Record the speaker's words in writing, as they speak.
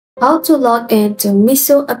How to log into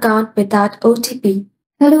Meesho account without OTP.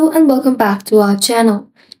 Hello and welcome back to our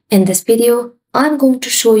channel. In this video, I'm going to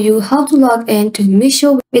show you how to log into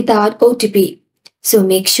Meesho without OTP. So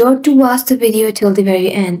make sure to watch the video till the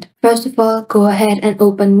very end. First of all, go ahead and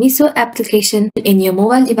open Meesho application in your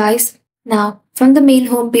mobile device. Now, from the main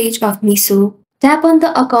homepage of Meesho, tap on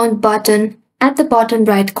the account button at the bottom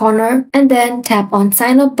right corner and then tap on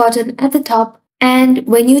sign up button at the top. And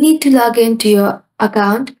when you need to log into your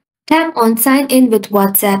account, tap on sign in with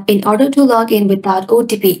WhatsApp in order to log in without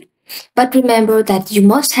OTP. But remember that you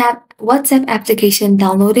must have WhatsApp application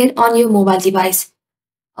downloaded on your mobile device.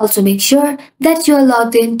 Also make sure that you are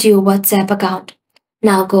logged into your WhatsApp account.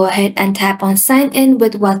 Now go ahead and tap on sign in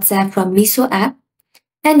with WhatsApp from Meesho app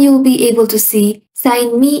and you'll be able to see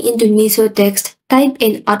sign me into Meesho text, type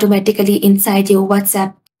in automatically inside your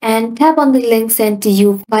WhatsApp and tap on the link sent to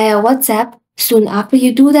you via WhatsApp. Soon after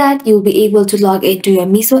you do that, you'll be able to log into your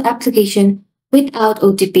Meesho application without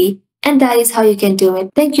OTP, and that is how you can do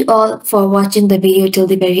it. Thank you all for watching the video till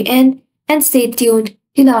the very end and stay tuned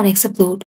till our next upload.